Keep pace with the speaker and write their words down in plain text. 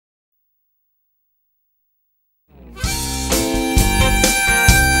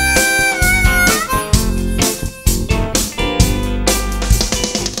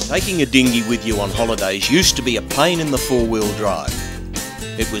Taking a dinghy with you on holidays used to be a pain in the four-wheel drive.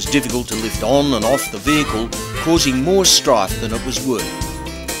 It was difficult to lift on and off the vehicle, causing more strife than it was worth.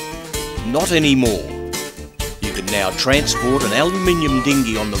 Not anymore. You can now transport an aluminium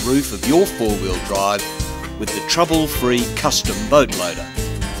dinghy on the roof of your four-wheel drive with the trouble-free custom boat loader.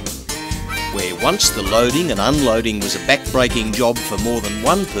 Where once the loading and unloading was a back-breaking job for more than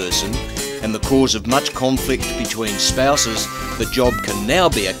one person and the cause of much conflict between spouses, the job can now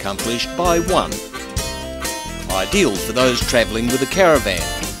be accomplished by one. Ideal for those travelling with a caravan,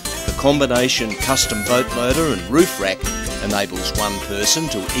 the combination custom boat loader and roof rack enables one person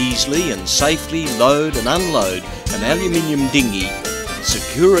to easily and safely load and unload an aluminium dinghy,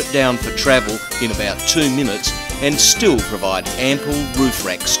 secure it down for travel in about 2 minutes and still provide ample roof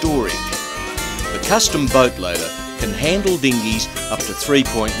rack storage. The custom boat loader can handle dinghies up to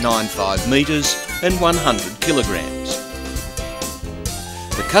 3.95 metres and 100 kilograms.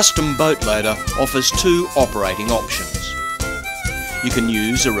 The custom boat loader offers two operating options. You can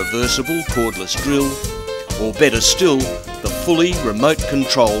use a reversible cordless drill, or better still, the fully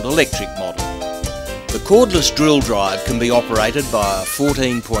remote-controlled electric model. The cordless drill drive can be operated by a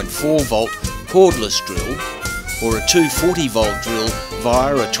 14.4 volt cordless drill or a 240 volt drill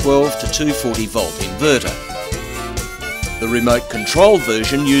via a 12 to 240 volt inverter. The remote-controlled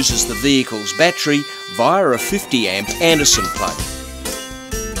version uses the vehicle's battery via a 50 amp Anderson plug.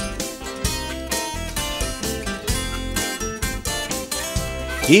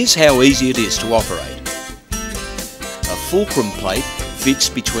 Here's how easy it is to operate. A fulcrum plate fits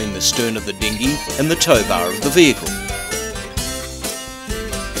between the stern of the dinghy and the tow bar of the vehicle.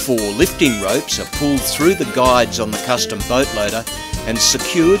 4 lifting ropes are pulled through the guides on the custom boat loader and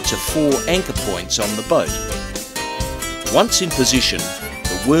secured to 4 anchor points on the boat. Once in position,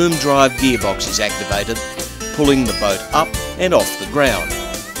 the worm drive gearbox is activated, pulling the boat up and off the ground.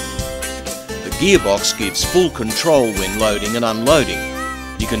 The gearbox gives full control when loading and unloading.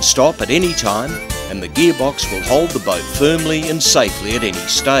 You can stop at any time and the gearbox will hold the boat firmly and safely at any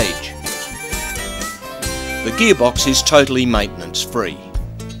stage. The gearbox is totally maintenance free.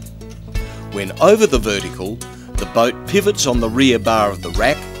 When over the vertical, the boat pivots on the rear bar of the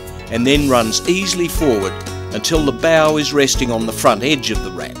rack and then runs easily forward until the bow is resting on the front edge of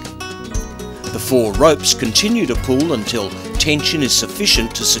the rack. The 4 ropes continue to pull until tension is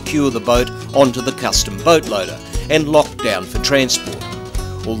sufficient to secure the boat onto the custom boat loader and lock down for transport,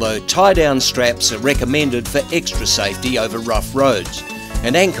 although tie-down straps are recommended for extra safety over rough roads,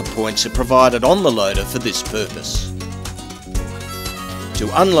 and anchor points are provided on the loader for this purpose.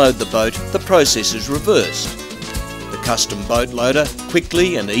 To unload the boat, the process is reversed. The custom boat loader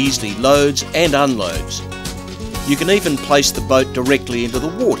quickly and easily loads and unloads. You can even place the boat directly into the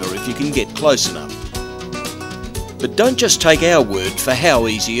water if you can get close enough. But don't just take our word for how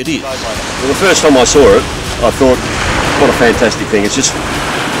easy it is. Well, the first time I saw it, I thought, what a fantastic thing. It's just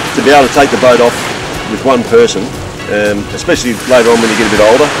to be able to take the boat off with one person, especially later on when you get a bit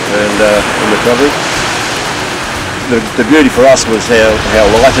older and recovery. The beauty for us was how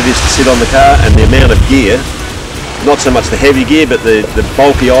light it is to sit on the car and the amount of gear, not so much the heavy gear but the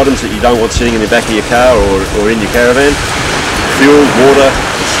bulky items that you don't want sitting in the back of your car or in your caravan. Fuel, water,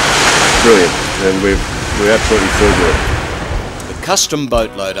 it's brilliant, and we're absolutely thrilled with it. The custom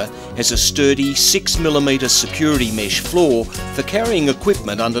boat loader has a sturdy 6mm security mesh floor for carrying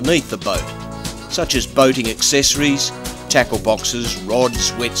equipment underneath the boat, such as boating accessories, tackle boxes,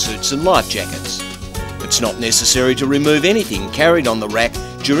 rods, wetsuits and life jackets. It's not necessary to remove anything carried on the rack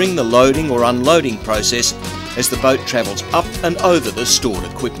during the loading or unloading process as the boat travels up and over the stored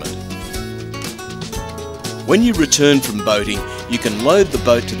equipment. When you return from boating, you can load the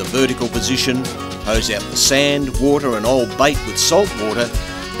boat to the vertical position, hose out the sand, water and old bait with salt water,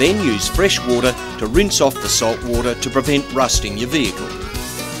 then use fresh water to rinse off the salt water to prevent rusting your vehicle.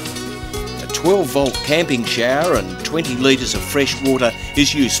 A 12 volt camping shower and 20 litres of fresh water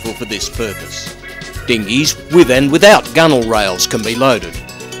is useful for this purpose. Dinghies with and without gunnel rails can be loaded.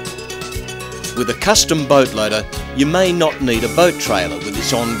 With a custom boat loader, you may not need a boat trailer with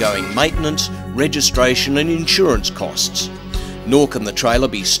its ongoing maintenance, registration and insurance costs, nor can the trailer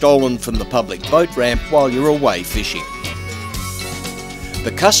be stolen from the public boat ramp while you're away fishing.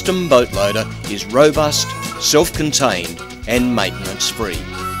 The custom boat loader is robust, self-contained and maintenance-free.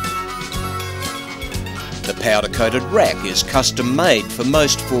 The powder-coated rack is custom made for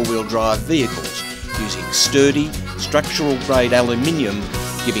most four-wheel drive vehicles, using sturdy, structural-grade aluminium,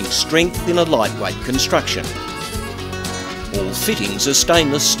 giving strength in a lightweight construction. All fittings are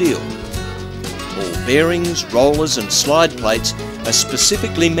stainless steel. All bearings, rollers and slide plates are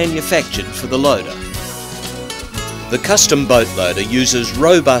specifically manufactured for the loader. The custom boat loader uses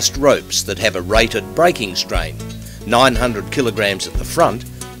robust ropes that have a rated braking strain, 900 kilograms at the front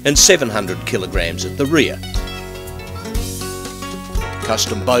and 700 kilograms at the rear.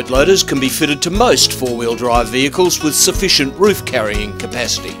 Custom boat loaders can be fitted to most four-wheel drive vehicles with sufficient roof carrying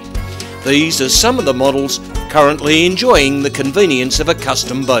capacity. These are some of the models currently enjoying the convenience of a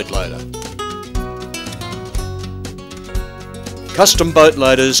custom boat loader. Custom boat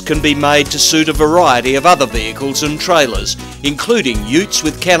loaders can be made to suit a variety of other vehicles and trailers, including utes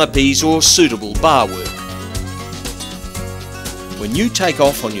with canopies or suitable bar work. When you take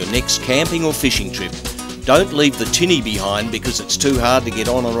off on your next camping or fishing trip, don't leave the tinny behind because it's too hard to get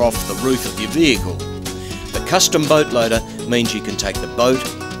on or off the roof of your vehicle. The custom boat loader means you can take the boat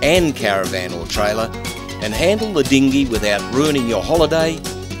and caravan or trailer and handle the dinghy without ruining your holiday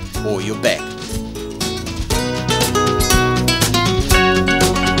or your back.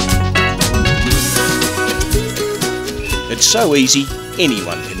 It's so easy,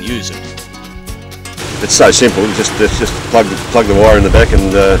 anyone can use it. It's so simple. Just plug the wire in the back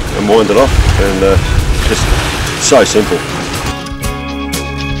and wind it off, and just so simple.